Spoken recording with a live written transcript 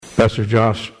Pastor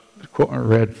Josh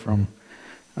read from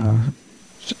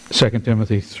 2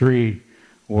 Timothy 3,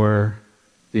 where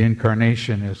the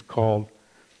incarnation is called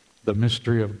the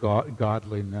mystery of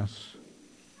godliness.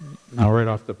 Now, right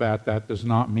off the bat, that does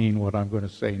not mean what I'm going to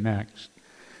say next.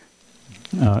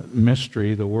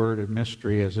 Mystery, the word of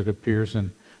mystery as it appears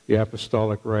in the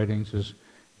apostolic writings, is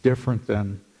different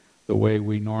than the way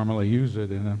we normally use it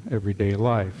in everyday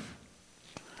life.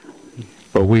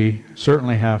 But we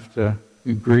certainly have to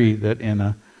agree that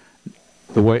in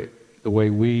the way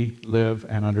we live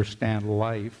and understand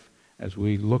life as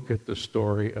we look at the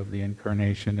story of the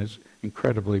incarnation is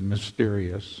incredibly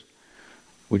mysterious.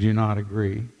 Would you not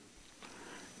agree?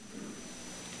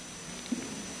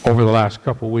 Over the last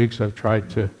couple of weeks, I've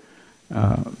tried to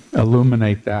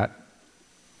illuminate that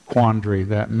quandary,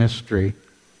 that mystery.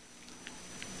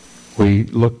 We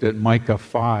looked at Micah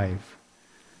 5,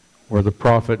 where the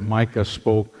prophet Micah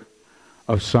spoke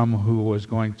of someone who was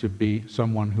going to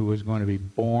be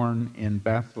born in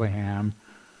Bethlehem,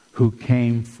 who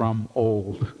came from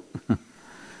old.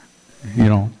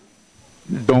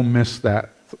 Don't miss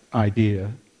that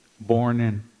idea. Born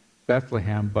in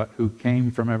Bethlehem, but who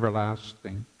came from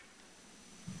everlasting,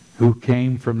 who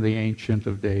came from the Ancient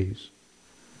of Days.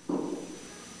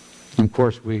 Of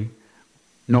course, we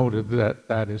noted that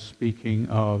that is speaking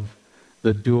of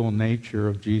the dual nature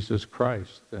of Jesus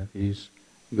Christ, that he's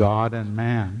God and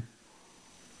man.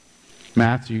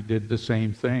 Matthew did the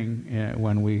same thing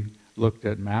when we looked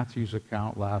at Matthew's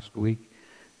account last week,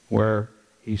 where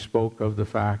he spoke of the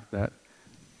fact that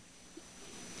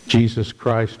Jesus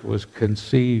Christ was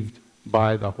conceived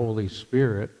by the Holy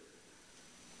Spirit,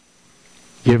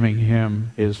 giving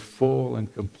him his full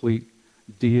and complete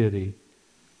deity,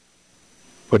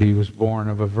 but he was born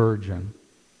of a virgin,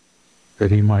 that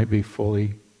he might be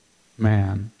fully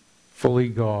man, fully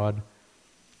God,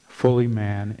 fully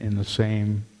man in the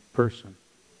same person.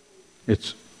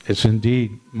 It's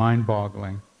indeed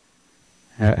mind-boggling.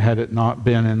 Had it not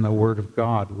been in the Word of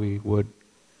God, we would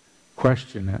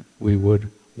question it. We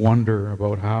would wonder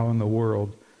about how in the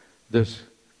world this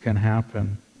can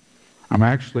happen. I'm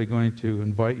actually going to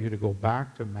invite you to go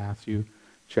back to Matthew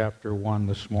chapter 1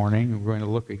 this morning. We're going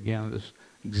to look again at this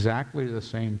exactly the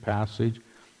same passage,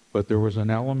 but there was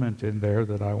an element in there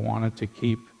that I wanted to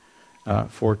keep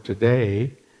for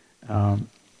today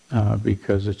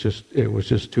because it was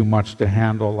just too much to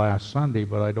handle last Sunday.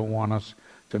 But I don't want us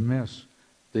to miss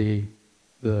the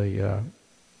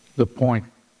point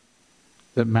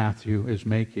that Matthew is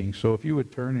making. So if you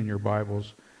would turn in your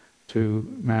Bibles to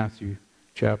Matthew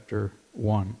chapter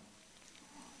 1.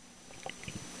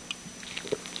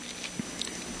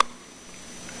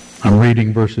 I'm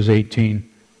reading verses 18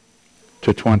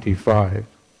 to 25.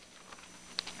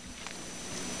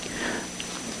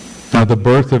 Now the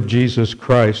birth of Jesus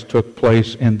Christ took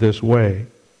place in this way.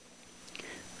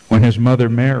 When his mother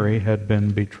Mary had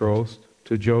been betrothed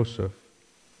to Joseph,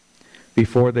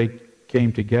 before they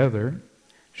came together,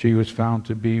 she was found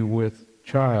to be with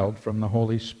child from the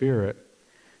Holy Spirit.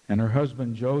 And her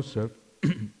husband Joseph,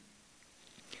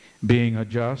 being a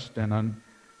just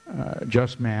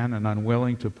man and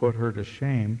unwilling to put her to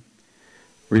shame,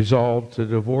 resolved to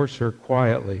divorce her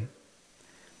quietly.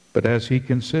 But as he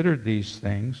considered these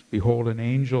things, behold, an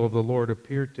angel of the Lord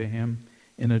appeared to him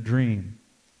in a dream,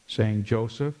 saying,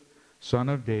 Joseph, son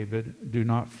of David, do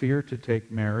not fear to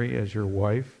take Mary as your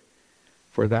wife,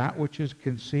 for that which is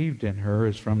conceived in her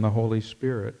is from the Holy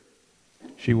Spirit.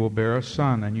 She will bear a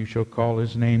son, and you shall call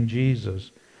his name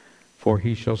Jesus, for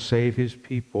he shall save his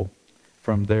people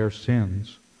from their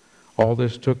sins. All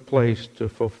this took place to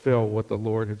fulfill what the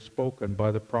Lord had spoken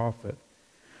by the prophet.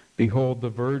 Behold, the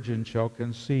virgin shall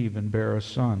conceive and bear a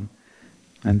son,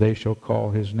 and they shall call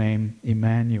his name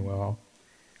Emmanuel,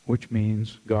 which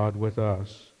means God with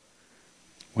us.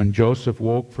 When Joseph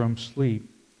woke from sleep,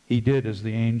 he did as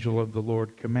the angel of the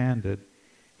Lord commanded.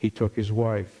 He took his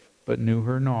wife, but knew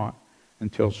her not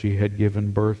until she had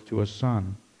given birth to a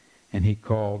son, and he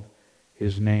called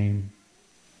his name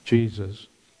Jesus.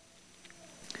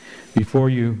 Before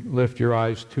you lift your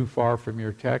eyes too far from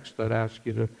your text, I'd ask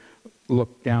you to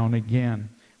look down again,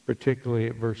 particularly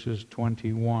at verses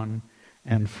 21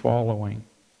 and following.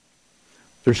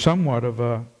 There's somewhat of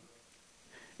a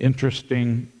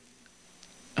interesting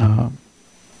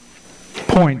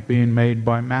point being made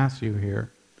by Matthew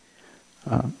here.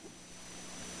 Do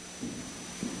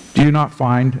you not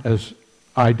find, as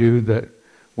I do, that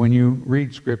when you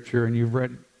read Scripture, and you've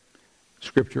read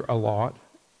Scripture a lot,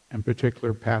 and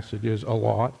particular passages a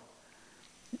lot,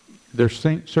 there's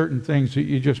certain things that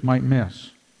you just might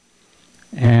miss.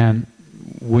 And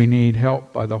we need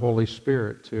help by the Holy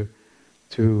Spirit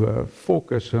to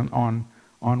focus on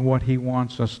on what he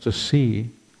wants us to see.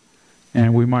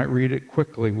 And we might read it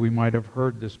quickly. We might have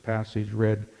heard this passage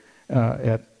read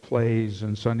at plays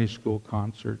and Sunday school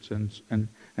concerts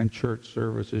and church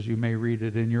services. You may read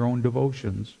it in your own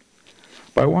devotions.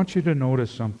 But I want you to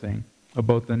notice something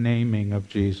about the naming of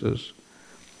Jesus.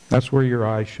 That's where your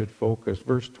eyes should focus.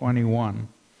 Verse 21.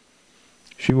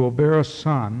 She will bear a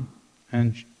son,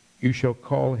 and you shall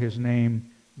call his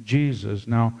name Jesus.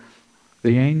 Now,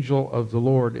 the angel of the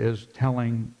Lord is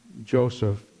telling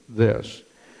Joseph this.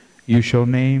 You shall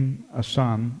name a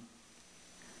son,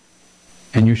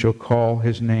 and you shall call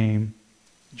his name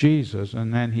Jesus.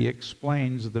 And then he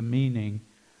explains the meaning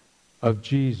of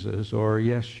Jesus, or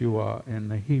Yeshua in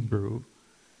the Hebrew,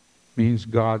 means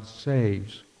God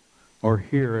saves. Or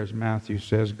here, as Matthew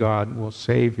says, God will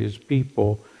save his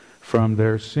people from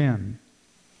their sin.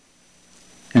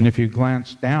 And if you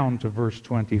glance down to verse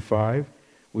 25,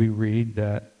 we read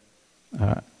that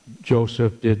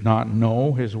Joseph did not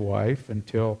know his wife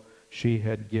until she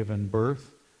had given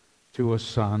birth to a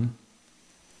son,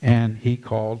 and he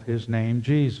called his name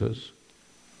Jesus.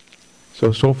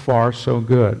 So far, so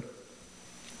good.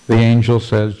 The angel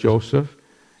says, Joseph,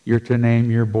 you're to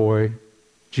name your boy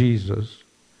Jesus.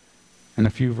 And a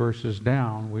few verses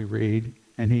down, we read,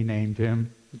 and he named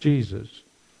him Jesus.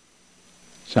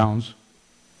 Sounds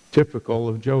typical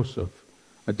of Joseph,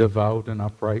 a devout and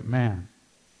upright man,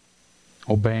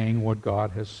 obeying what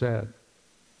God has said.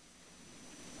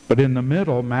 But in the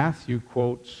middle, Matthew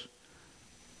quotes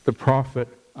the prophet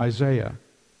Isaiah.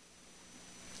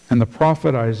 And the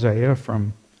prophet Isaiah,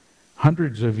 from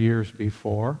hundreds of years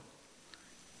before,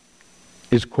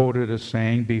 is quoted as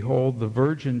saying, Behold, the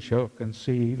virgin shall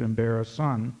conceive and bear a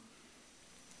son,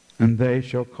 and they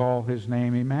shall call his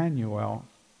name Emmanuel.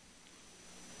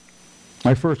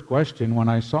 My first question when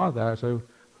I saw that, I said,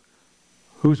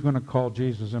 who's going to call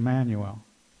Jesus Emmanuel?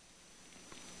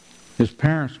 His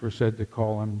parents were said to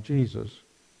call him Jesus.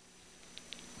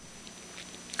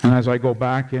 And as I go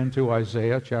back into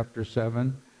Isaiah chapter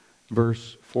 7,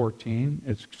 verse 14,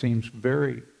 it seems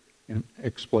very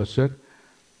explicit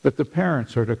that the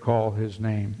parents are to call his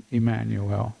name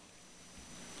Emmanuel.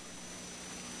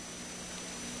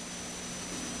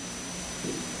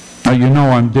 Now you know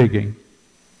I'm digging.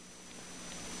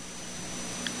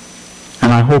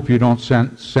 And I hope you don't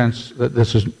sense that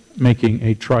this is making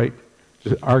a trite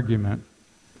argument.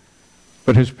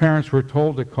 But his parents were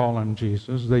told to call him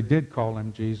Jesus. They did call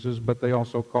him Jesus, but they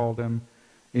also called him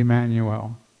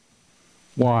Emmanuel.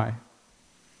 Why?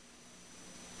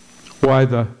 Why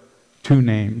the two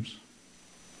names?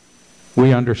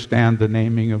 We understand the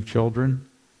naming of children,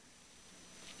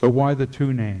 but why the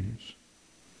two names?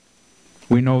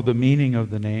 We know the meaning of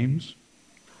the names.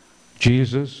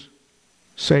 Jesus,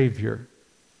 Savior.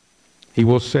 He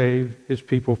will save his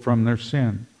people from their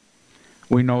sin.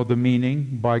 We know the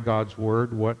meaning by God's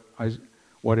word, what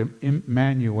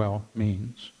Emmanuel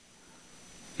means.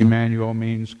 Emmanuel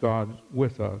means God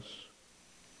with us.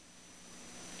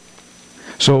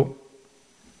 So,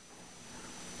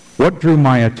 what drew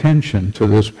my attention to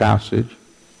this passage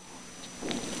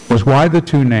was why the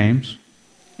two names,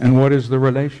 and what is the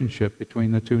relationship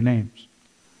between the two names?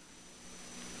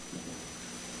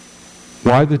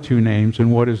 Why the two names,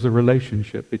 and what is the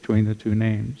relationship between the two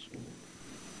names?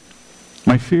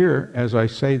 My fear, as I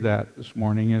say that this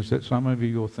morning, is that some of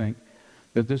you will think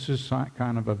that this is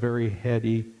kind of a very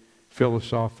heady,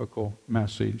 philosophical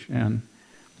message, and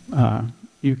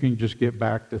you can just get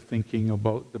back to thinking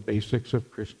about the basics of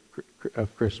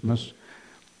Christmas.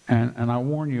 And I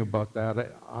warn you about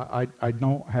that. I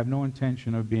don't have no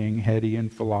intention of being heady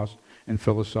and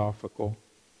philosophical.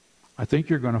 I think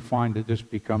you're going to find that this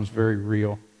becomes very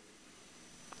real.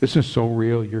 This is so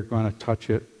real, you're going to touch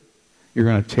it. You're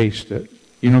going to taste it.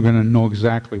 You're not going to know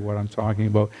exactly what I'm talking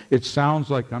about. It sounds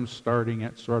like I'm starting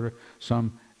at sort of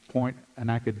some point an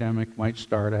academic might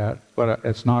start at, but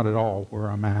it's not at all where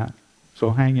I'm at. So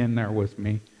hang in there with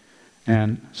me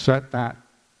and set that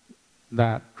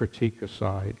critique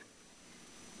aside.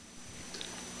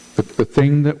 The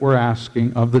thing that we're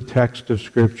asking of the text of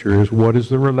Scripture is, what is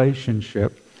the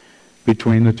relationship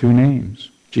between the two names,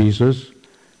 Jesus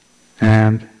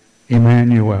and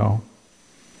Emmanuel?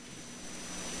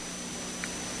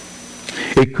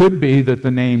 It could be that the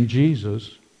name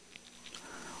Jesus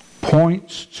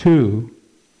points to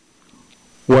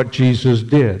what Jesus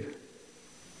did,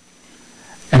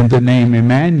 and the name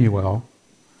Emmanuel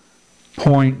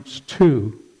points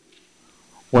to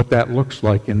what that looks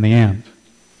like in the end.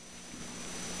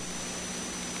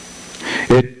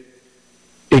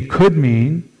 It could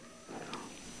mean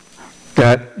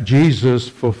that Jesus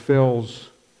fulfills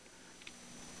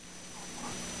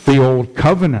the old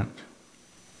covenant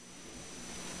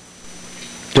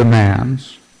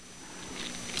demands.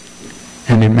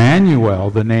 And Emmanuel,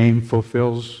 the name,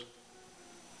 fulfills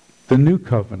the new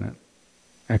covenant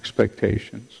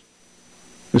expectations.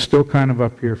 It's still kind of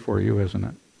up here for you, isn't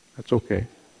it? That's okay.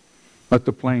 Let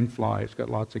the plane fly. It's got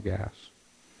lots of gas.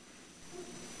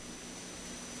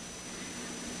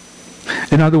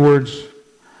 In other words,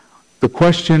 the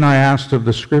question I asked of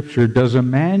the Scripture, does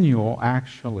Emmanuel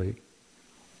actually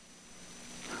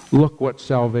look what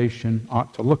salvation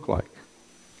ought to look like?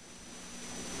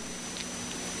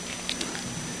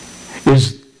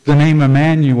 Is the name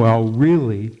Emmanuel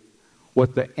really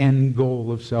what the end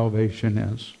goal of salvation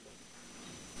is?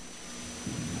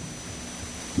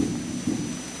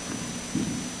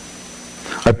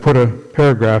 I put a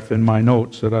paragraph in my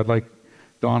notes that I'd like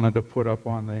Donna to put up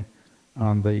on the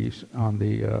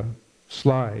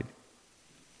slide,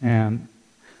 and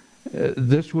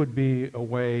this would be a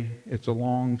way. It's a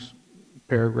long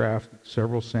paragraph,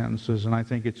 several sentences, and I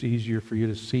think it's easier for you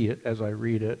to see it as I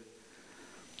read it.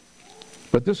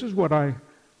 But this is what I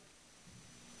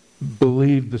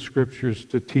believe the Scriptures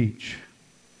to teach,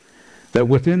 that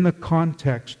within the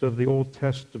context of the Old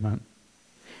Testament,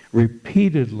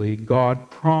 repeatedly God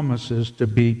promises to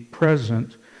be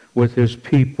present with His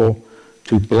people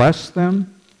to bless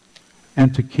them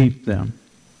and to keep them.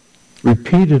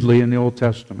 Repeatedly in the Old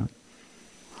Testament.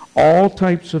 All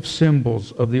types of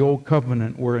symbols of the Old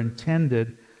Covenant were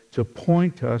intended to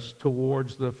point us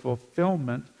towards the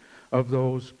fulfillment of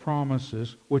those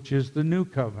promises, which is the New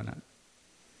Covenant.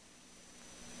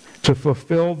 To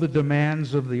fulfill the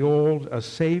demands of the old, a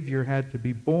Savior had to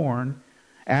be born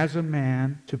as a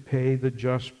man to pay the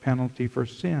just penalty for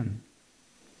sin.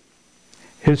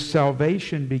 His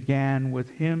salvation began with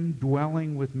Him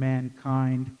dwelling with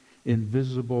mankind in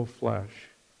visible flesh,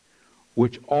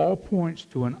 which all points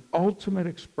to an ultimate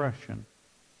expression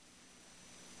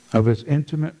of His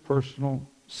intimate, personal,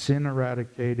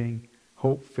 sin-eradicating,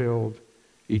 hope-filled,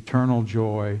 eternal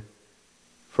joy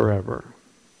forever.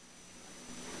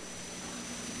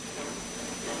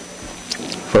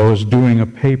 If I was doing a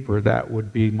paper, that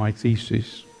would be my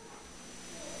thesis.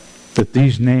 That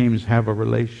these names have a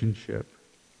relationship.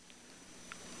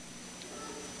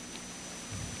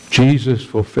 Jesus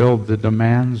fulfilled the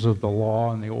demands of the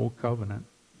law in the Old Covenant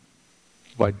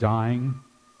by dying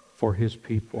for His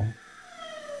people.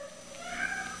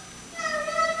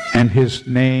 And His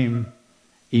name,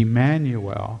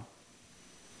 Emmanuel,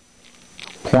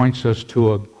 points us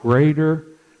to a greater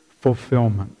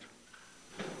fulfillment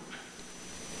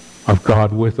of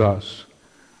God with us,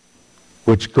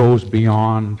 which goes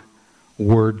beyond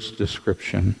words'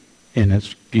 description in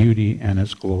its beauty and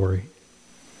its glory.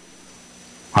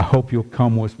 I hope you'll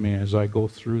come with me as I go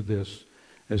through this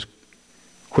as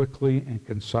quickly and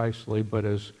concisely, but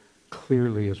as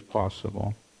clearly as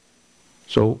possible.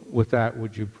 So with that,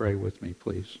 would you pray with me,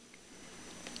 please?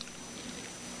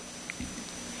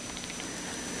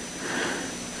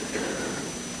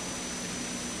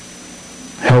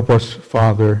 Help us,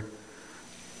 Father,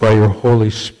 by your Holy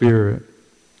Spirit,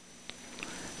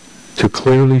 to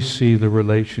clearly see the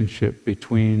relationship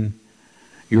between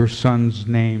your Son's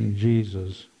name,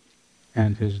 Jesus,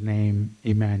 and His name,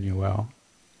 Emmanuel.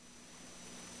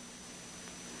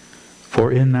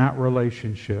 For in that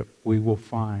relationship, we will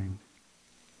find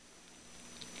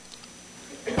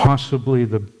possibly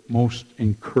the most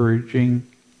encouraging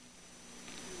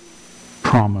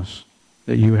promise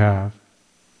that you have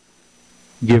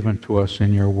given to us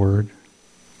in your word.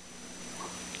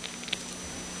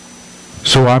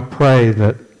 So I pray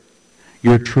that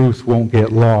your truth won't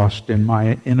get lost in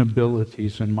my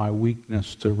inabilities and my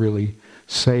weakness to really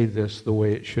say this the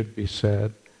way it should be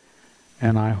said.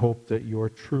 And I hope that your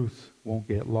truth won't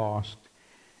get lost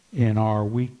in our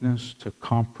weakness to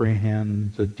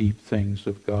comprehend the deep things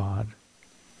of God.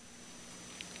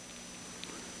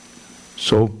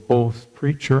 So both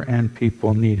preacher and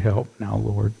people need help now,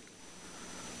 Lord.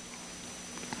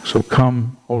 So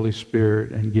come, Holy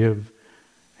Spirit, and give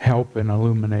help and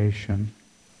illumination.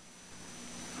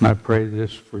 And I pray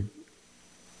this for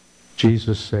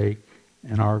Jesus' sake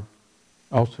and our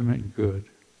ultimate good.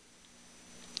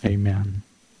 Amen.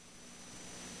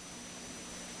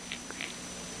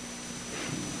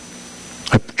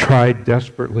 I've tried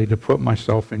desperately to put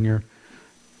myself in your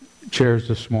chairs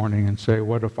this morning and say,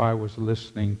 what if I was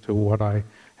listening to what I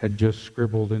had just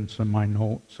scribbled in some of my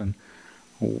notes? And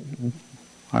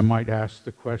I might ask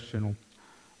the question,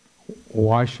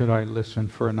 why should I listen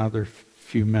for another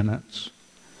few minutes?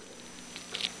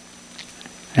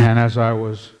 And as I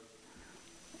was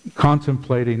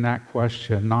contemplating that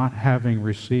question, not having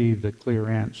received a clear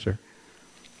answer,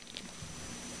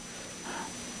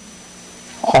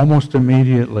 almost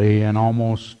immediately and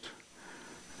almost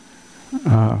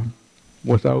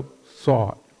without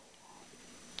thought,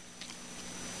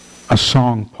 a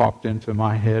song popped into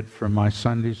my head from my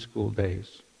Sunday school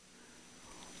days.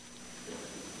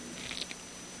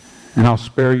 And I'll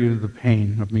spare you the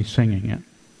pain of me singing it.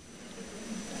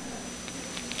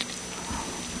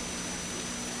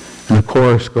 And the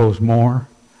chorus goes, more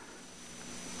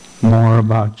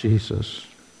about Jesus.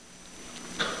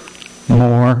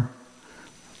 More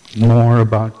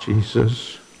about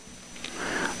Jesus.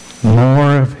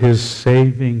 More of His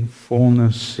saving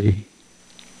fullness see.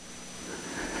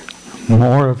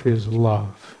 More of His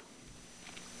love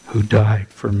who died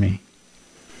for me.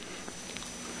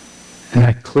 And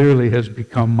that clearly has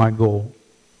become my goal.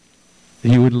 That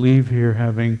you would leave here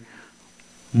having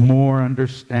more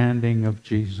understanding of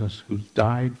Jesus who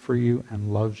died for you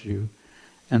and loves you,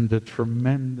 and the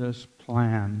tremendous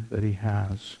plan that He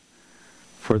has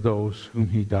for those whom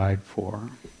He died for.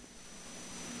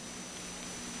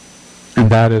 And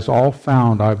that is all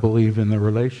found, I believe, in the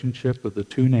relationship of the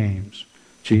two names,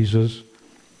 Jesus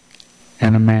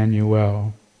and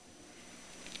Emmanuel.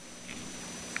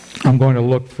 I'm going to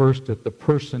look first at the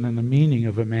person and the meaning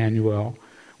of Emmanuel.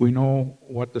 We know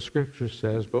what the Scripture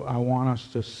says, but I want us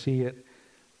to see it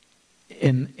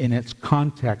in its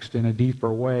context in a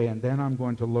deeper way. And then I'm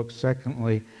going to look,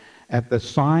 secondly, at the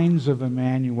signs of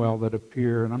Emmanuel that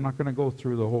appear. And I'm not going to go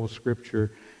through the whole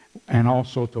Scripture, and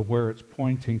also to where it's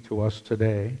pointing to us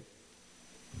today.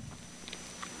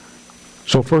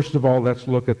 So first of all, let's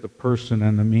look at the person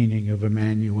and the meaning of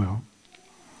Emmanuel.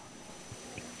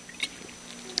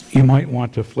 You might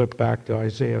want to flip back to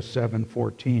Isaiah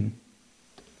 7:14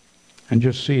 and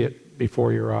just see it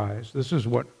before your eyes. This is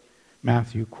what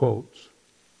Matthew quotes.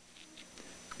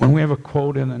 When we have a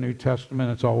quote in the New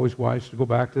Testament, it's always wise to go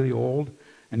back to the Old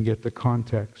and get the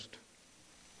context.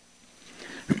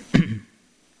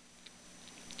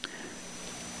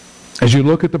 As you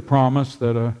look at the promise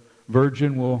that a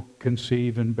virgin will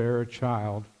conceive and bear a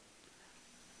child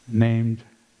named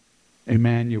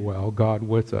Emmanuel, God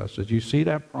with us. As you see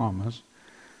that promise,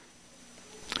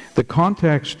 the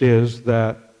context is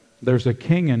that there's a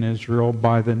king in Israel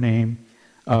by the name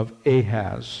of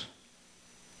Ahaz.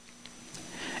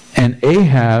 And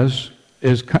Ahaz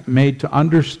is made to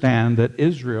understand that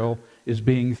Israel is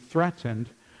being threatened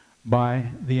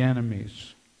by the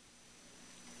enemies.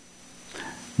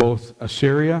 Both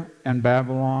Assyria and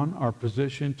Babylon are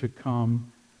positioned to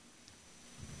come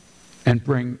and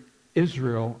bring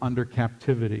Israel under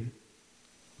captivity.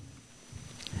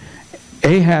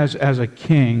 Ahaz, as a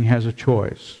king, has a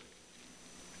choice.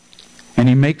 And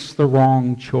he makes the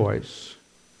wrong choice.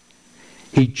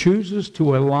 He chooses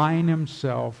to align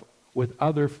himself with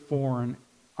other foreign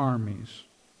armies,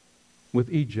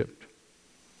 with Egypt.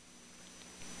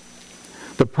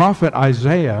 The prophet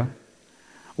Isaiah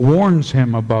warns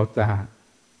him about that.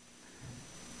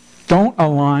 Don't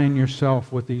align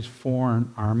yourself with these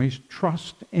foreign armies.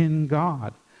 Trust in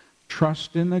God.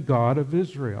 Trust in the God of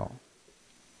Israel.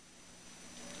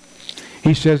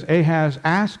 He says, Ahaz,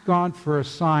 ask God for a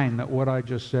sign that what I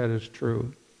just said is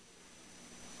true.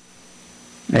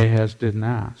 Ahaz didn't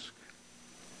ask.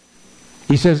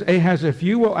 He says, Ahaz, if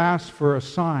you will ask for a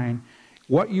sign,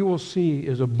 what you will see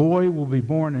is a boy will be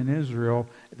born in Israel.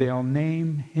 They'll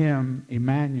name him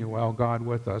Emmanuel, God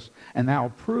with us. And that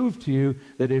will prove to you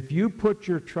that if you put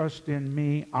your trust in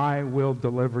me, I will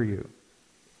deliver you.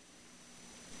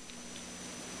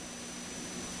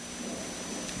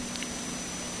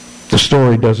 The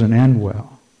story doesn't end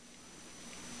well.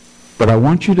 But I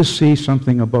want you to see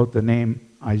something about the name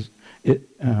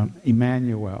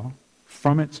Emmanuel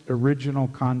from its original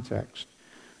context.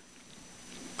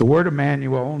 The word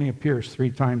Emmanuel only appears 3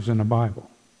 times in the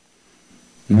Bible.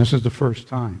 And this is the first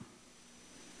time.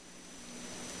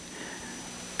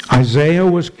 Isaiah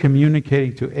was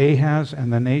communicating to Ahaz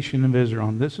and the nation of Israel,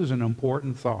 and this is an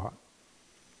important thought,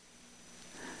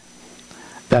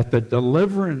 that the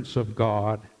deliverance of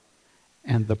God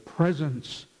and the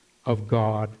presence of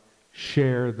God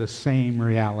share the same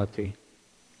reality.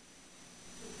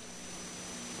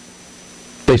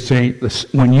 They say,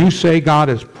 when you say God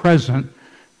is present,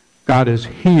 God is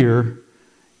here,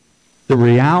 the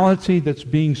reality that's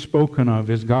being spoken of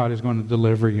is God is going to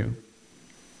deliver you.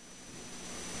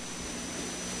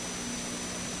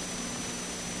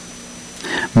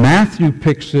 Matthew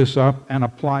picks this up and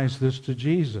applies this to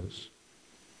Jesus.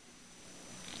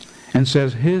 And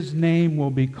says, His name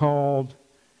will be called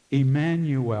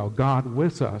Emmanuel, God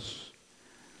with us.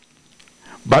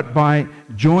 But by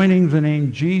joining the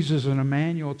name Jesus and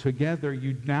Emmanuel together,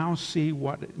 you now see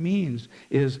what it means.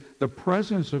 Is the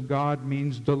presence of God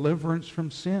means deliverance from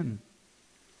sin.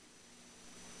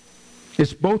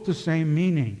 It's both the same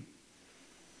meaning.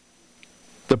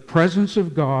 The presence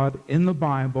of God in the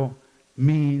Bible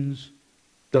means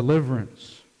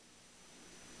deliverance.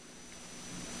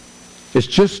 It's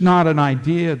just not an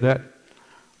idea that,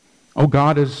 oh,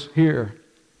 God is here.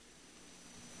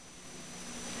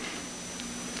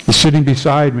 He's sitting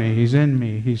beside me. He's in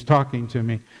me. He's talking to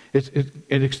me. It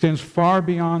extends far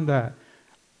beyond that.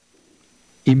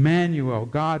 Emmanuel,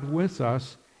 God with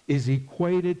us, is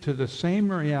equated to the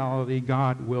same reality: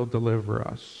 God will deliver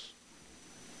us.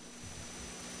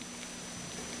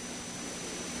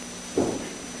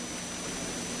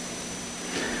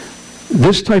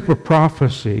 This type of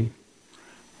prophecy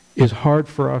is hard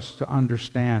for us to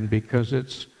understand because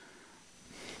it's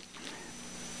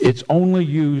only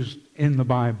used in the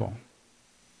Bible.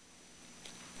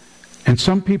 And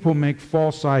some people make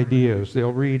false ideas.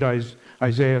 They'll read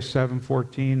Isaiah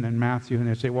 7:14 and Matthew, and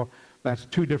they say, well, that's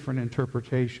two different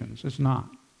interpretations. It's not.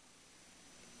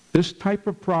 This type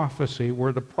of prophecy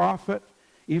where the prophet,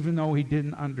 even though he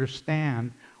didn't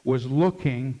understand, was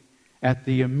looking at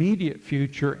the immediate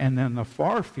future and then the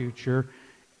far future,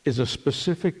 is a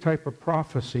specific type of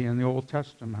prophecy in the Old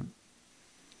Testament.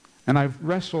 And I've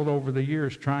wrestled over the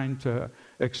years trying to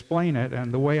explain it,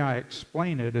 and the way I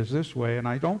explain it is this way, and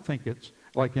I don't think it's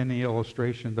like any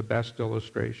illustration, the best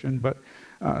illustration, but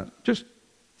just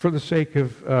for the sake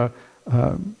of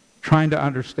trying to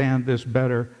understand this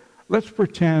better, let's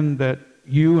pretend that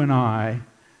you and I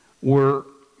were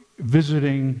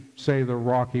visiting, say, the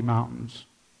Rocky Mountains,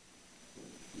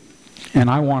 and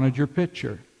I wanted your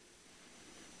picture.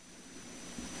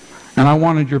 And I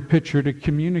wanted your picture to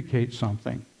communicate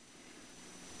something.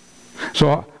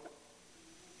 So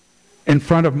in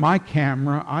front of my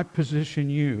camera, I position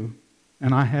you,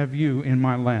 and I have you in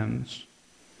my lens.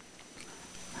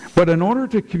 But in order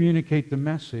to communicate the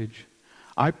message,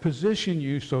 I position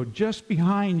you so just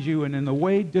behind you and in the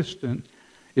way distant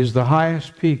is the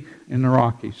highest peak in the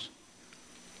Rockies.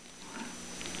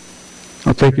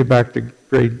 I'll take you back to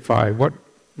grade 5. What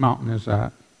mountain is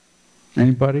that?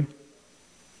 Anybody?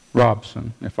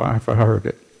 Robson, if I heard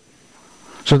it.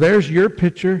 So there's your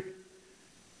picture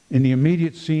in the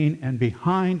immediate scene, and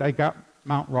behind I got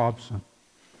Mount Robson.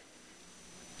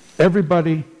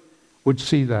 Everybody would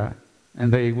see that,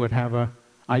 and they would have an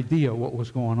idea what was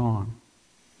going on.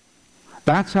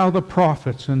 That's how the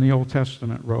prophets in the Old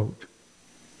Testament wrote.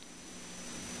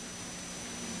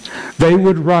 They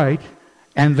would write,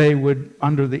 and they would,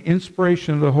 under the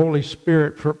inspiration of the Holy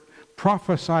Spirit,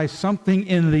 prophesy something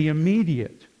in the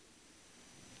immediate.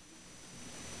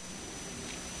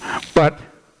 But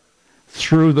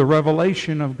through the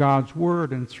revelation of God's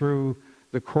Word and through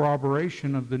the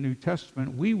corroboration of the New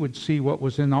Testament, we would see what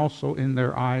was also in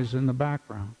their eyes in the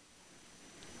background.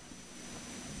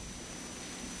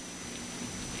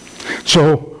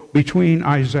 So between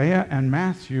Isaiah and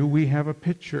Matthew, we have a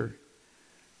picture.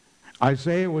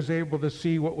 Isaiah was able to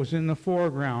see what was in the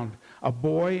foreground, a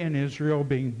boy in Israel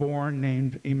being born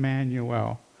named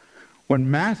Emmanuel. When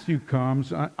Matthew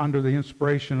comes under the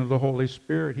inspiration of the Holy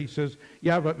Spirit, he says,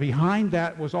 yeah, but behind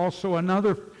that was also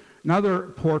another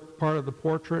part of the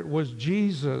portrait was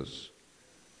Jesus.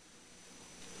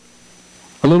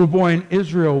 A little boy in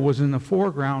Israel was in the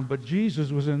foreground, but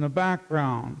Jesus was in the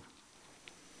background.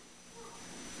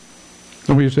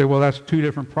 Some of you say, well, that's two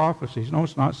different prophecies. No,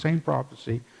 it's not. Same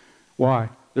prophecy. Why?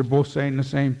 They're both saying the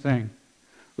same thing.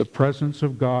 The presence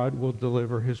of God will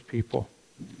deliver His people.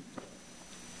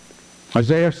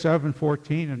 Isaiah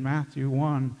 7:14 and Matthew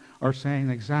 1 are saying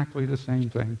exactly the same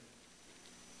thing.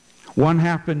 One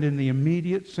happened in the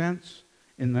immediate sense,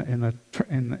 in the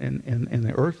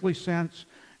earthly sense,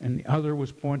 and the other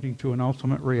was pointing to an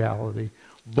ultimate reality.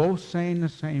 Both saying the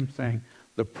same thing.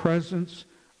 The presence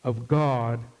of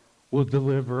God will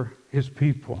deliver His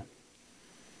people.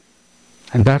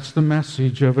 And that's the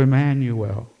message of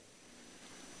Emmanuel.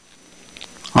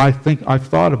 I think I've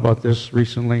thought about this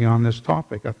recently on this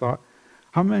topic. I thought,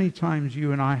 how many times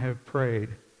you and I have prayed?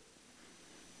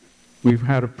 We've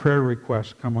had a prayer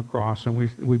request come across, and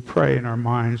we pray in our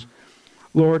minds,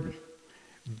 Lord,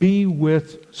 be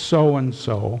with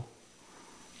so-and-so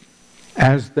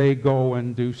as they go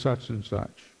and do such and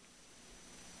such.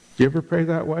 Do you ever pray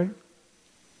that way?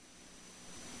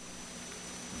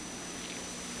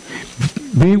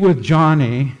 Be with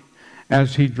Johnny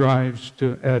as he drives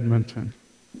to Edmonton.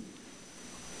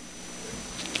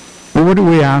 Well, what are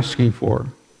we asking for?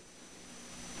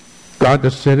 God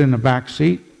to sit in the back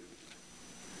seat?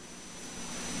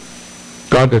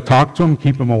 God to talk to him,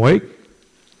 keep him awake?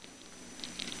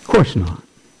 Of course not.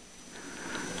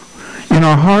 In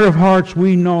our heart of hearts,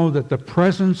 we know that the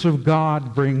presence of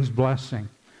God brings blessing.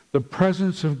 The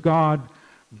presence of God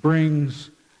brings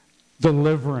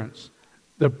deliverance.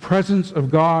 The presence of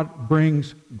God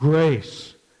brings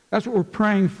grace. That's what we're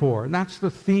praying for, and that's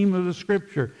the theme of the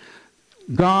Scripture.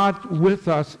 God with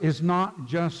us is not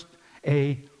just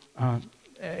an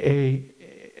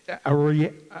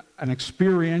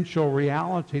experiential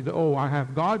reality that, oh, I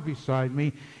have God beside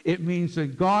me. It means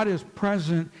that God is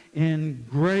present in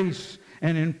grace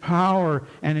and in power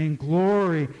and in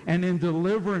glory and in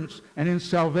deliverance and in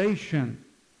salvation.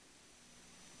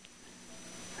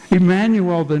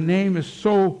 Emmanuel, the name, is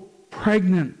so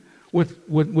pregnant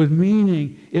with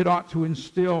meaning, it ought to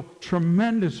instill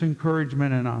tremendous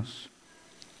encouragement in us.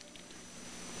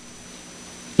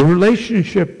 The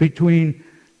relationship between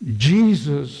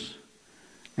Jesus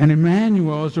and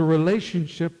Emmanuel is a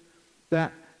relationship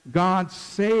that God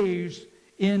saves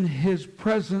in His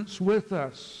presence with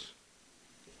us.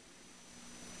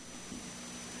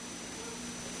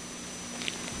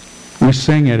 We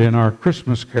sing it in our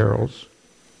Christmas carols,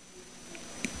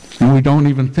 and we don't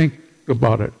even think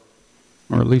about it,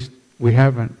 or at least we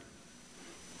haven't.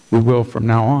 We will from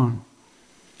now on.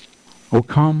 O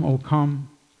come, O come,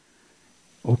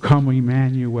 O come,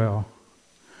 Emmanuel,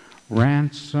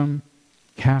 ransom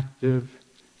captive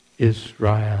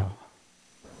Israel.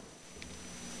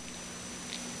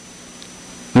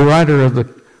 The writer of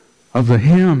the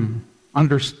hymn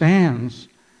understands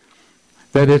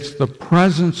that it's the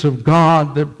presence of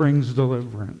God that brings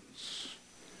deliverance.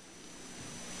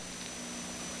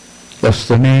 Thus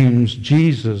the names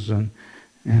Jesus and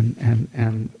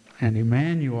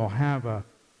Emmanuel have a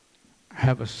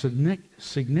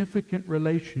significant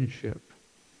relationship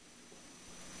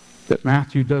that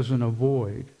Matthew doesn't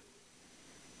avoid.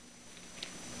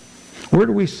 Where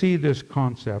do we see this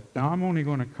concept? Now, I'm only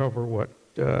going to cover,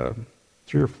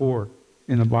 3 or 4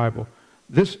 in the Bible.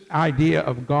 This idea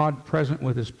of God present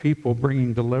with His people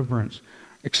bringing deliverance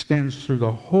extends through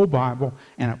the whole Bible,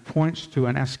 and it points to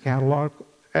an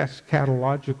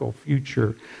eschatological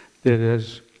future that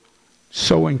is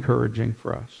so encouraging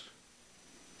for us.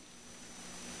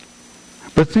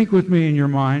 But think with me in your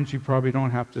minds, you probably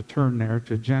don't have to turn there,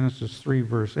 to Genesis 3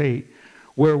 verse 8,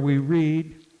 where we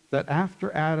read that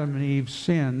after Adam and Eve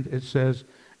sinned, it says,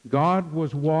 God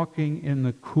was walking in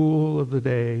the cool of the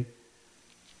day,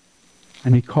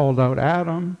 and He called out,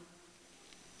 Adam,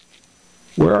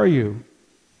 where are you?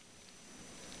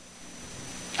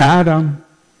 Adam,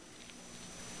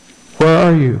 where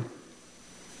are you?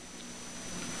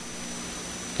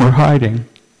 We're hiding.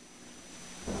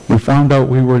 We found out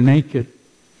we were naked.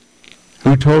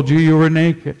 Who told you you were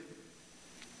naked?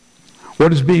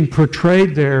 What is being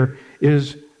portrayed there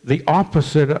is the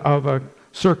opposite of a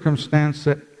circumstance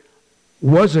that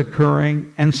was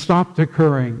occurring and stopped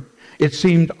occurring. It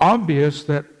seemed obvious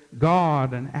that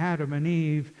God and Adam and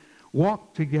Eve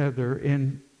walked together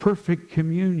in perfect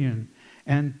communion,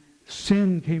 and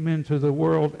sin came into the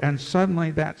world, and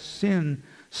suddenly that sin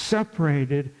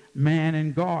separated man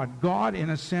and God. God, in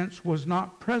a sense, was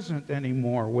not present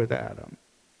anymore with Adam.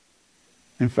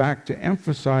 In fact, to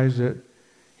emphasize it,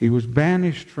 he was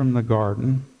banished from the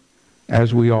garden,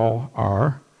 as we all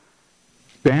are,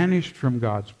 banished from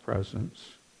God's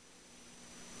presence.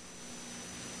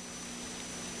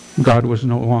 God was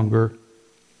no longer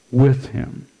with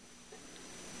him.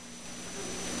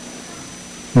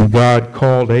 And God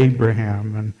called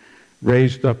Abraham and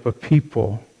raised up a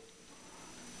people.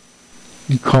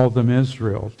 He called them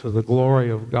Israel, to the glory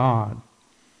of God.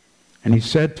 And He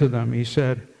said to them, He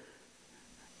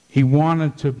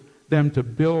wanted them to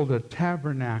build a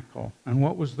tabernacle. And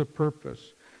what was the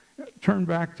purpose? Turn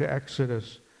back to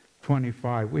Exodus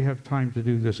 25. We have time to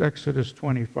do this. Exodus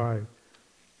 25,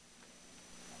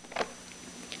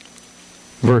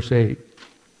 verse 8.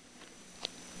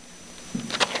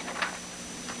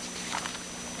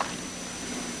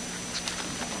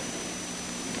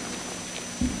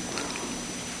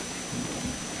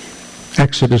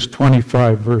 Exodus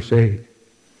 25, verse 8.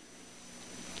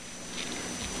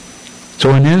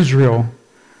 So in Israel,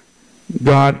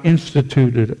 God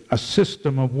instituted a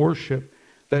system of worship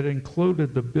that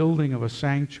included the building of a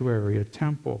sanctuary, a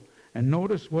temple. And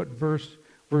notice what verse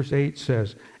 8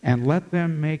 says, and let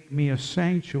them make me a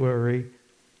sanctuary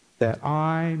that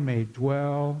I may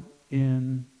dwell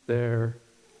in their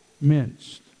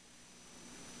midst.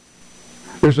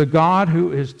 There's a God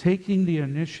who is taking the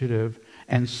initiative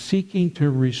and seeking to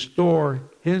restore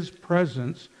His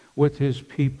presence with His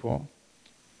people.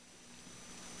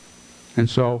 And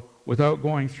so, without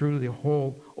going through the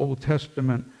whole Old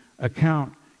Testament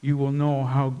account, you will know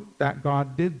how that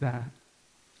God did that.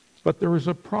 But there was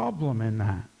a problem in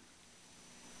that.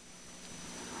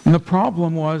 And the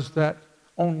problem was that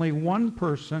only one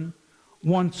person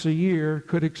once a year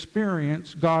could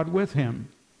experience God with him.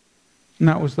 And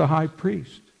that was the high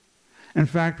priest. In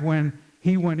fact, when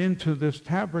he went into this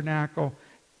tabernacle,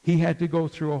 he had to go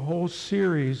through a whole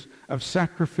series of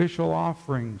sacrificial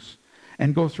offerings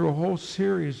and go through a whole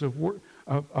series of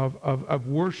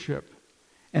worship.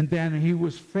 And then he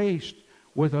was faced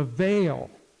with a veil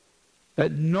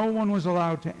that no one was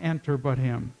allowed to enter but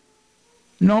him.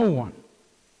 No one.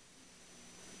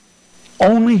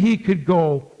 Only he could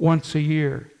go once a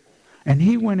year. And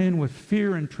he went in with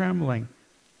fear and trembling.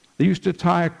 They used to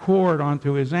tie a cord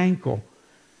onto his ankle.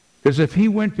 Because if he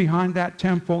went behind that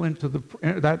temple into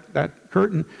that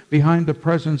curtain behind the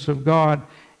presence of God,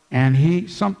 and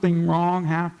something wrong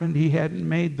happened, he hadn't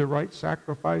made the right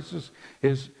sacrifices,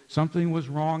 something was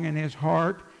wrong in his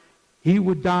heart, he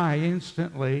would die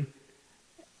instantly.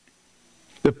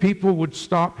 The people would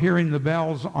stop hearing the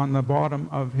bells on the bottom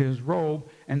of his robe,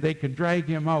 and they could drag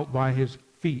him out by his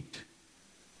feet.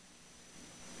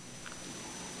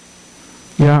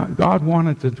 Yeah, God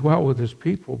wanted to dwell with his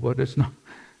people, but it's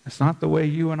not the way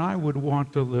you and I would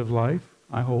want to live life,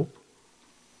 I hope.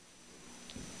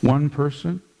 One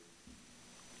person,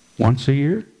 once a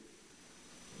year,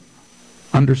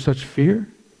 under such fear.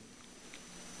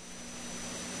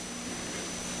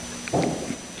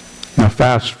 Now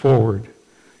fast forward.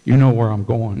 You know where I'm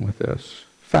going with this.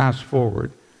 Fast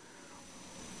forward.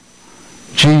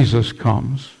 Jesus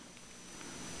comes.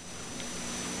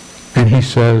 And he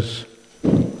says,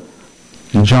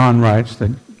 and John writes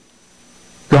that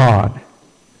God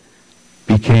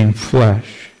became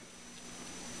flesh.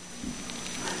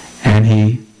 And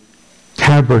he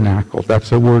tabernacled.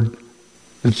 That's the word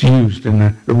that's used in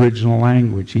the original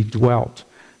language. He dwelt.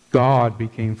 God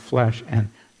became flesh and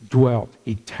dwelt.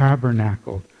 He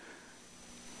tabernacled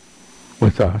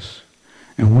with us.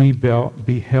 And we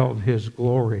beheld his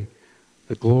glory,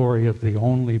 the glory of the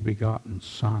only begotten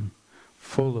Son,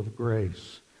 full of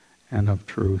grace and of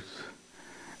truth.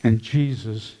 And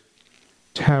Jesus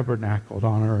tabernacled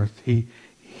on earth.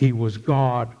 He was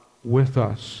God with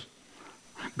us.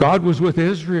 God was with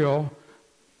Israel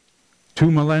 2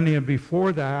 millennia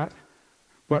before that,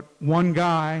 but one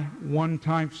guy, one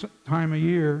time a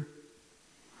year.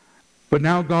 But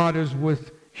now God is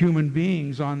with human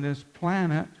beings on this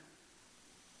planet.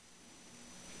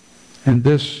 And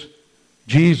this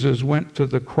Jesus went to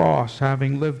the cross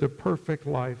having lived a perfect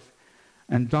life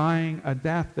and dying a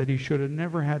death that he should have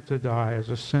never had to die as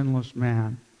a sinless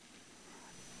man.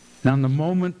 Now, in the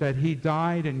moment that he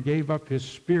died and gave up his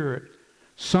spirit,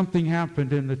 something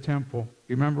happened in the temple.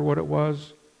 You remember what it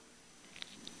was?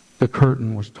 The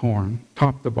curtain was torn,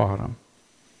 top to bottom.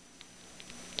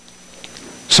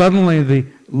 Suddenly, the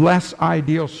less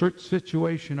ideal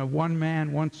situation of one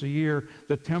man once a year,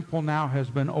 the temple now has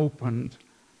been opened.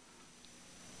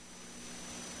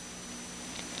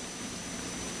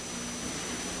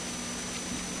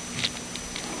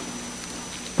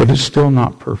 But it's still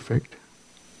not perfect.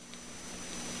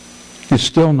 It's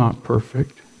still not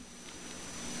perfect.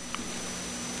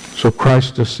 So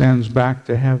Christ ascends back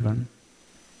to heaven.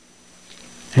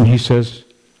 And he says,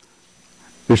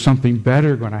 there's something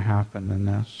better going to happen than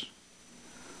this.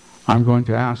 I'm going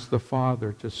to ask the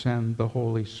Father to send the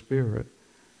Holy Spirit.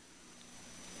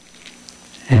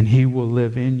 And he will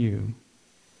live in you.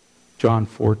 John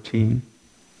 14,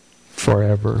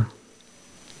 forever.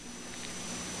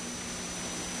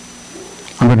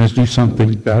 I'm going to do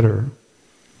something better.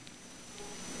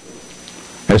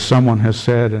 As someone has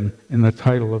said in the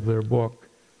title of their book,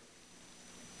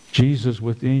 Jesus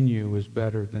within you is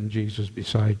better than Jesus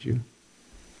beside you.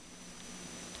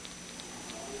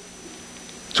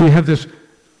 So we have this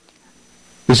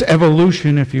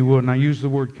evolution, if you would, and I use the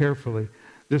word carefully,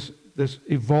 this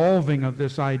evolving of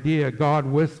this idea, God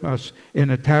with us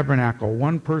in a tabernacle,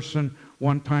 one person,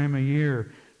 one time a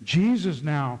year. Jesus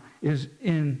now is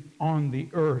on the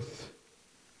earth.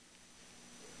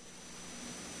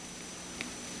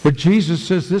 But Jesus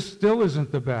says this still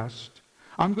isn't the best.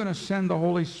 I'm going to send the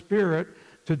Holy Spirit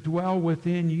to dwell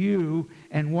within you.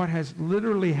 And what has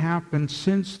literally happened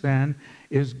since then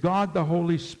is God the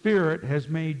Holy Spirit has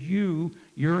made you,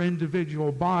 your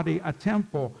individual body, a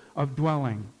temple of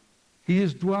dwelling. He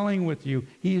is dwelling with you.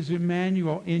 He is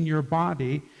Emmanuel in your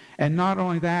body. And not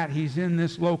only that, he's in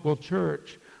this local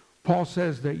church. Paul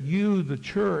says that you, the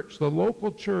church, the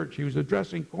local church, he was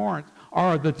addressing Corinth,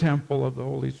 are the temple of the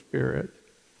Holy Spirit.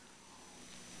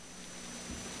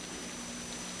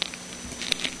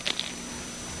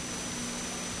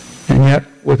 And yet,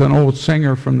 with an old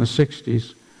singer from the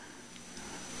 60s,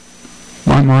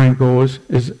 my mind goes,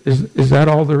 is that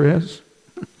all there is?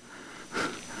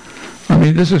 I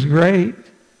mean, this is great.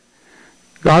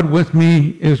 God with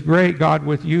me is great. God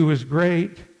with you is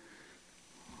great.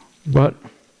 But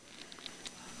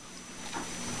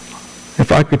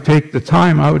if I could take the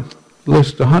time, I would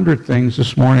list 100 things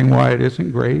this morning why it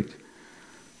isn't great.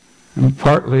 And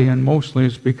partly and mostly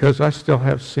it's because I still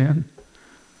have sin.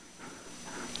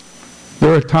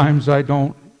 There are times I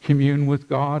don't commune with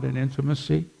God in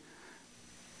intimacy.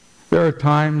 There are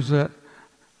times that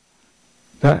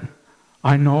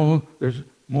I know there's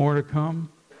more to come.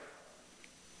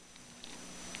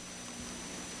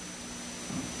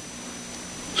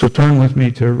 So turn with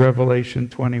me to Revelation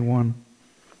 21.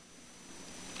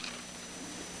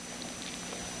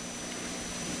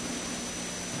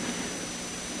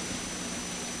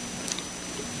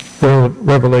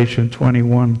 Revelation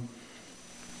 21.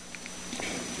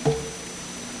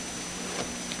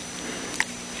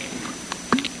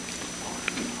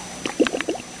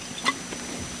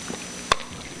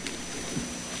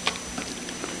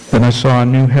 Then I saw a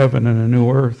new heaven and a new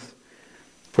earth,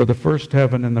 for the first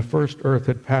heaven and the first earth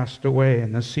had passed away,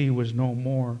 and the sea was no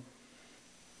more.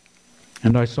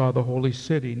 And I saw the holy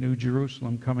city, New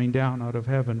Jerusalem, coming down out of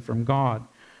heaven from God,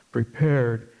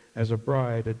 prepared as a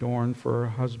bride adorned for her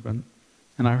husband.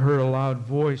 And I heard a loud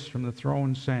voice from the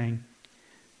throne saying,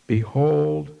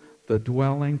 Behold, the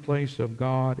dwelling place of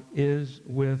God is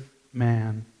with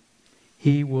man.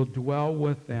 He will dwell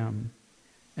with them,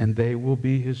 and they will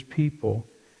be his people,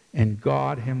 and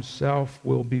God himself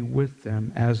will be with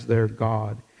them as their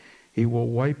God. He will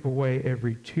wipe away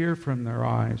every tear from their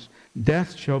eyes.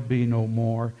 Death shall be no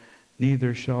more,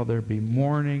 neither shall there be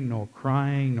mourning, nor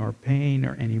crying, nor pain,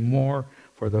 or any more,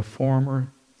 for the former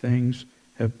things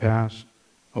have passed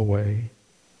away.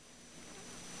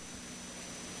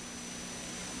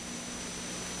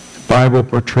 The Bible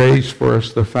portrays for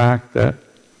us the fact that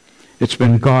it's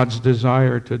been God's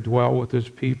desire to dwell with his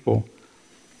people.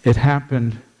 It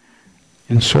happened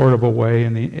in sort of a way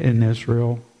in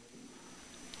Israel.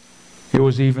 It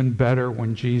was even better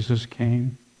when Jesus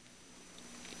came.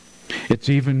 It's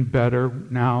even better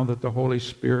now that the Holy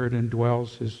Spirit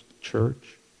indwells his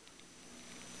church.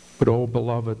 But, oh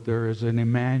beloved, there is an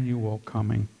Emmanuel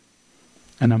coming,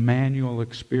 an Emmanuel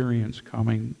experience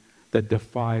coming that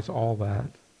defies all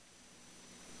that.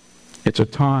 It's a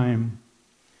time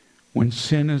when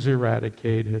sin is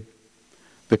eradicated,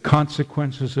 the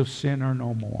consequences of sin are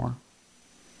no more.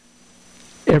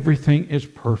 Everything is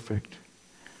perfect,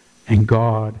 and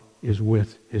God is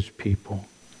with his people.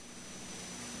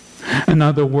 In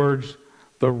other words,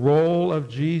 the role of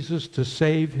Jesus to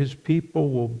save his people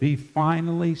will be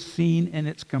finally seen in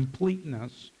its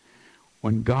completeness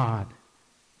when God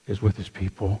is with his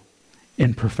people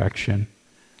in perfection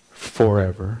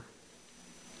forever.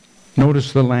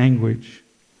 Notice the language.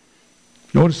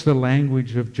 Notice the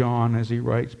language of John as he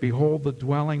writes, Behold, the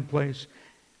dwelling place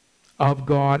of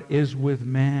God is with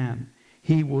man.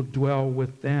 He will dwell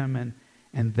with them,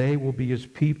 and they will be his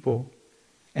people.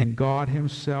 And God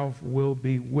himself will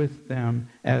be with them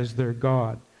as their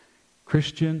God.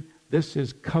 Christian, this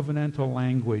is covenantal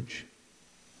language.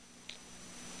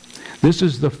 This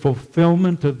is the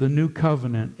fulfillment of the new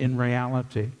covenant in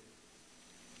reality.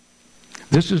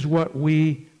 This is what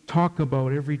we talk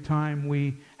about every time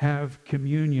we have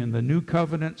communion, the new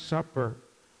covenant supper.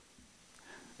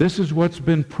 This is what's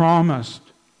been promised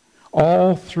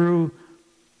all through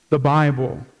the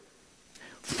Bible.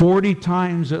 40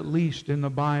 times at least in the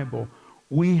Bible,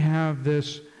 we have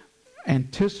this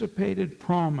anticipated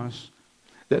promise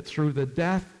that through the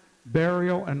death,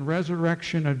 burial, and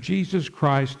resurrection of Jesus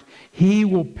Christ, He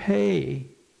will pay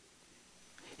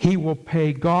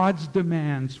God's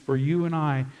demands for you and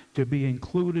I to be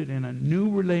included in a new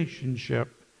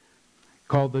relationship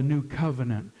called the New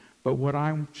Covenant. But what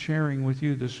I'm sharing with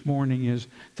you this morning is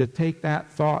to take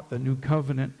that thought, the New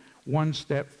Covenant, one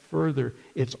step further.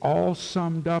 It's all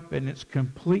summed up in its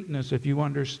completeness if you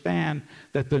understand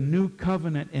that the New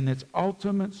Covenant in its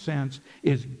ultimate sense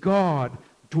is God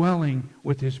dwelling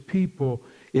with His people.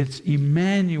 It's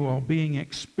Emmanuel being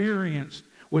experienced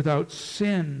without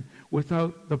sin,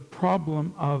 without the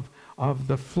problem of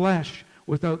the flesh,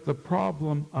 without the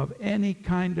problem of any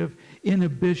kind of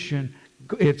inhibition.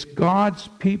 It's God's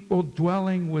people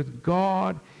dwelling with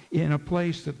God in a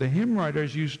place that the hymn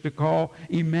writers used to call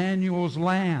Emmanuel's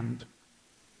land.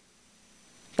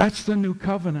 That's the New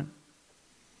Covenant.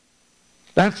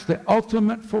 That's the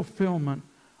ultimate fulfillment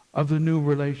of the new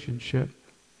relationship.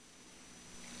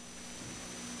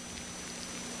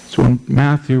 So when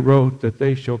Matthew wrote that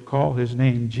they shall call His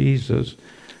name Jesus,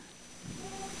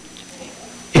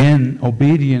 in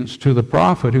obedience to the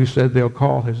prophet who said they'll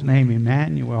call His name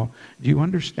Emmanuel, do you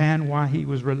understand why he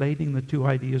was relating the two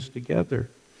ideas together?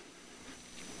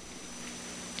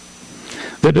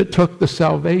 That it took the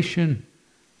salvation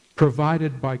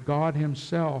provided by God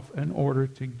Himself in order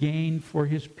to gain for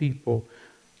His people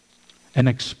an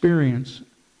experience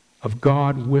of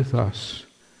God with us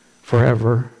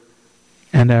forever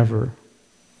and ever.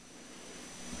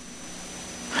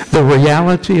 The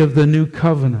reality of the new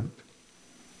covenant.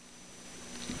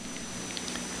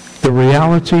 The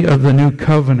reality of the new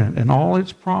covenant and all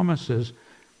its promises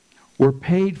were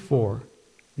paid for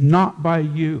not by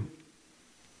you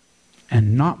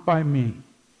and not by me.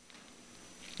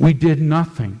 We did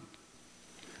nothing.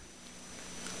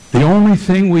 The only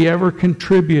thing we ever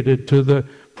contributed to the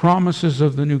promises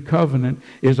of the new covenant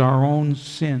is our own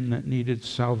sin that needed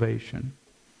salvation.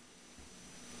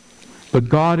 But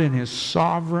God, in His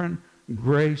sovereign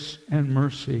grace and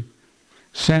mercy,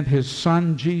 sent His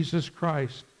Son, Jesus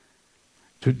Christ,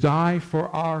 to die for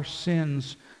our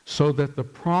sins so that the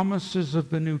promises of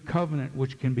the new covenant,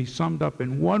 which can be summed up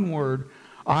in one word,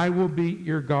 I will be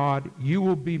your God, you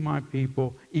will be my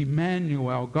people,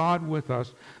 Emmanuel, God with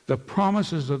us. The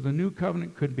promises of the new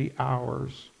covenant could be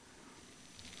ours.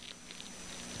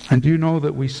 And do you know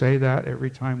that we say that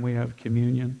every time we have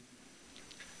communion?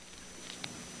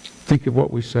 Think of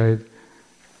what we say.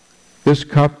 This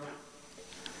cup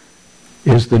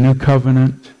is the new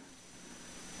covenant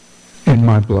in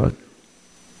my blood.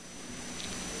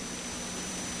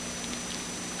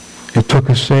 It took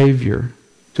a Savior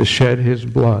to shed His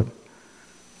blood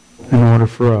in order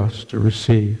for us to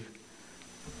receive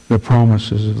the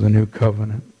promises of the new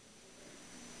covenant.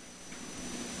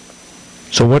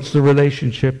 So what's the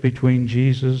relationship between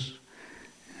Jesus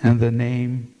and the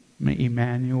name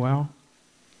Emmanuel?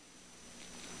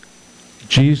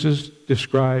 Jesus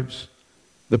describes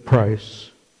the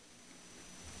price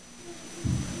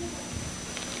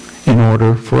in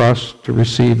order for us to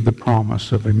receive the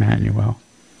promise of Emmanuel.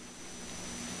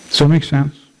 Does that make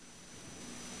sense?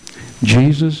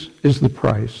 Jesus is the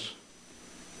price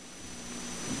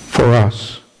for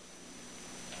us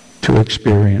to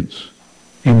experience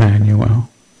Emmanuel.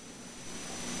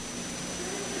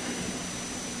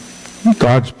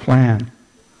 God's plan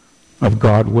of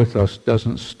God with us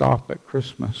doesn't stop at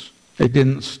Christmas. It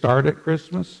didn't start at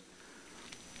Christmas,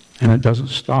 and it doesn't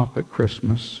stop at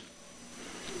Christmas.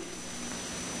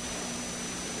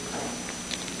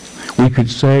 We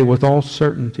could say with all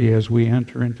certainty as we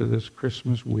enter into this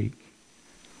Christmas week,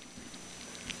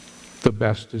 the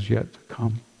best is yet to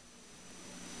come.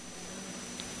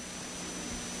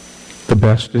 The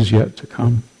best is yet to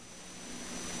come.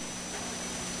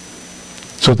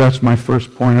 So that's my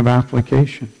first point of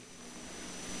application.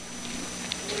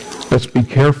 Let's be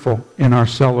careful in our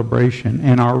celebration,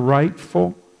 in our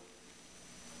rightful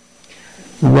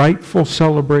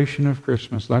celebration of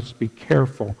Christmas. Let's be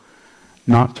careful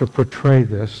not to portray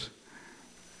this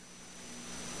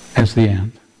as the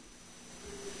end.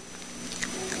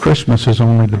 Christmas is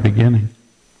only the beginning.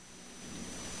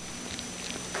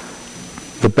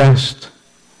 The best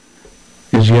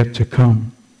is yet to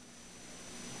come.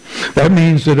 That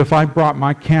means that if I brought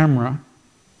my camera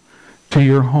to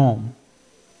your home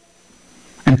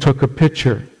and took a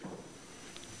picture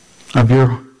of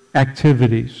your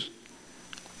activities,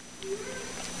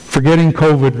 forgetting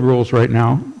COVID rules right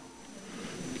now,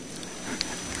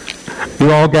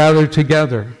 you're all gathered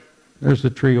together. There's the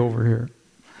tree over here.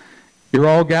 You're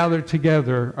all gathered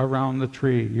together around the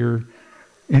tree. You're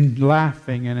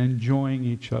laughing and enjoying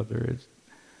each other.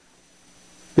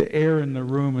 The air in the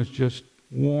room is just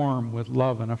warm with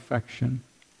love and affection.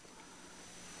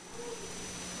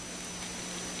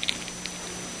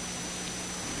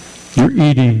 You're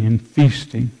eating and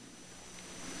feasting.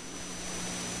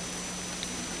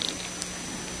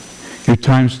 Your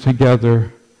times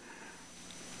together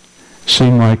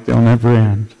seem like they'll never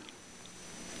end.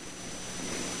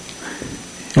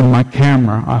 In my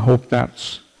camera, I hope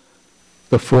that's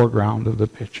the foreground of the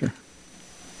picture.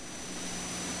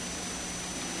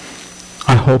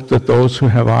 I hope that those who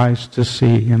have eyes to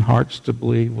see and hearts to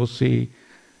believe will see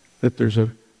that there's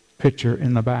a picture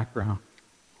in the background,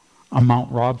 a Mount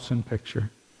Robson picture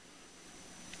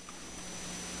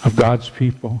of God's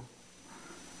people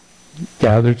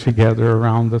gathered together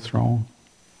around the throne,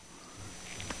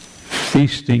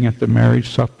 feasting at the marriage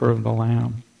supper of the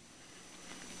Lamb,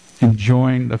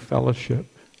 enjoying the fellowship,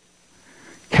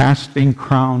 casting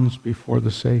crowns before the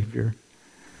Savior,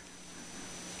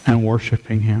 and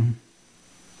worshiping Him.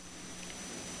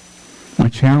 My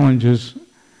challenge is,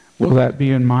 will that be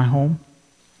in my home?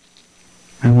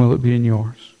 And will it be in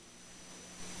yours?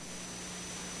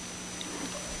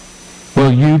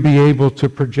 Will you be able to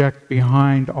project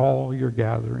behind all your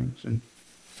gatherings and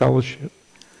fellowship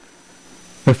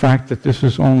the fact that this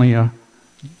is only a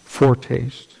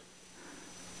foretaste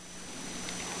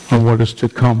of what is to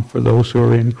come for those who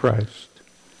are in Christ.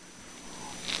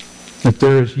 That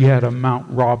there is yet a Mount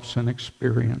Robson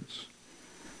experience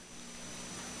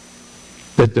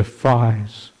that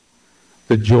defies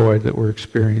the joy that we're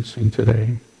experiencing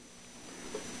today.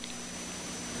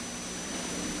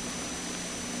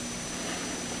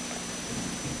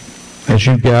 As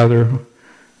you gather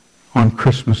on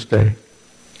Christmas Day,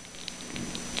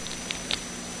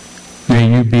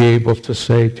 may you be able to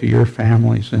say to your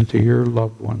families and to your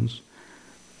loved ones,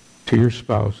 to your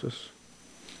spouses,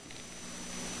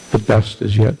 the best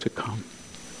is yet to come.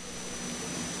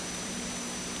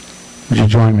 Would you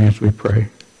join me as we pray?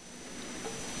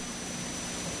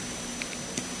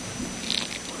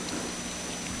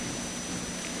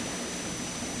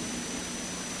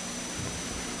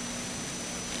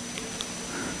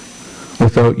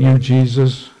 Without you,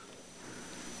 Jesus,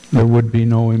 there would be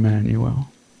no Emmanuel.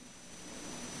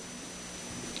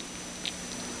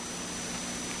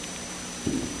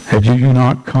 Had you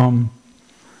not come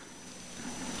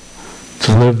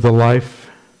to live the life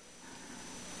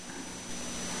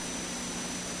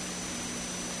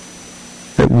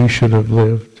that we should have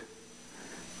lived,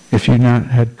 if you not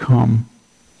had come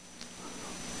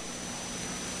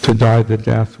to die the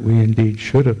death we indeed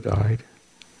should have died,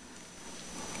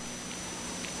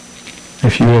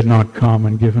 if you had not come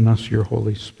and given us your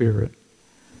Holy Spirit,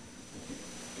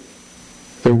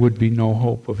 there would be no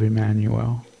hope of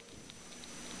Emmanuel.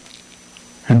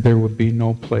 And there would be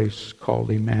no place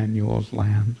called Emmanuel's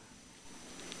land.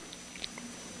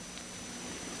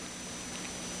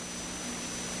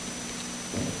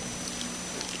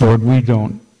 Lord, we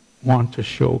don't want to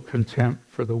show contempt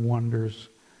for the wonders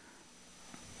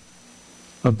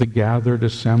of the gathered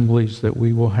assemblies that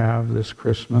we will have this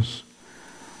Christmas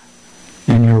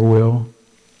in your will.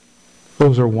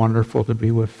 Those are wonderful, to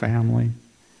be with family,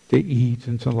 to eat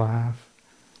and to laugh,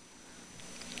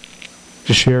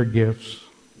 to share gifts.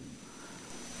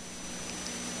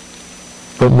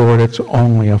 But Lord, it's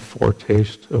only a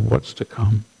foretaste of what's to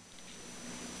come.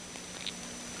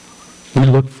 We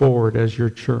look forward as your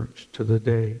church to the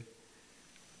day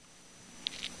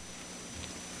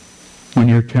when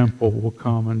your temple will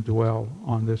come and dwell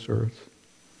on this earth,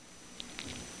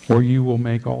 where you will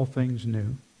make all things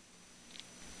new,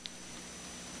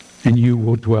 and you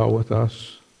will dwell with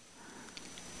us,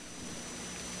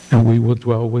 and we will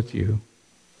dwell with you.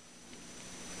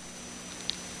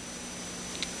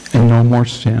 And no more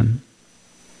sin,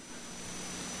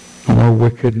 no more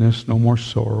wickedness, no more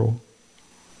sorrow,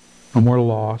 no more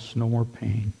loss, no more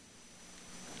pain.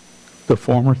 The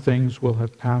former things will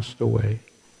have passed away,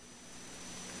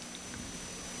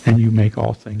 and you make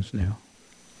all things new.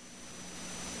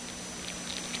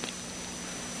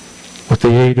 With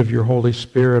the aid of your Holy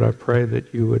Spirit, I pray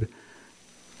that you would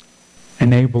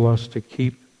enable us to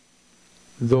keep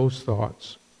those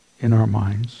thoughts in our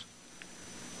minds,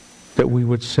 that we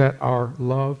would set our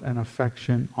love and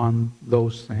affection on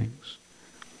those things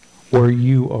where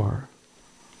you are.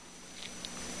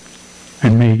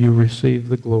 And may you receive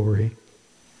the glory.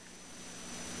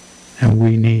 And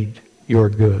we need your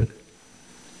good.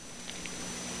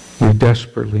 We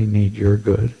desperately need your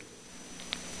good.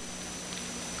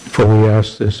 For we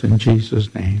ask this in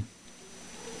Jesus' name.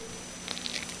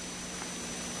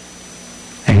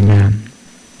 Amen.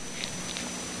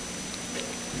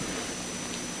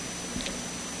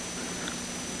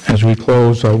 As we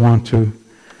close, I want to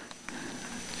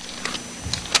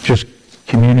just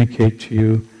communicate to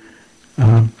you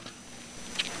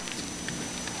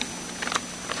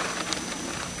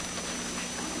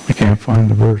I can't find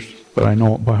the verse, but I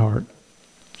know it by heart.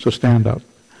 So stand up,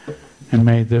 and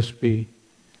may this be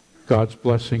God's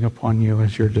blessing upon you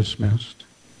as you're dismissed.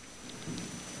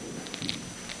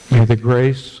 May the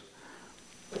grace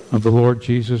of the Lord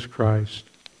Jesus Christ,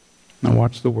 now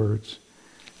watch the words,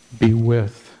 be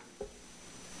with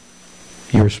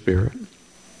your spirit.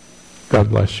 God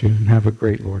bless you, and have a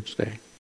great Lord's Day.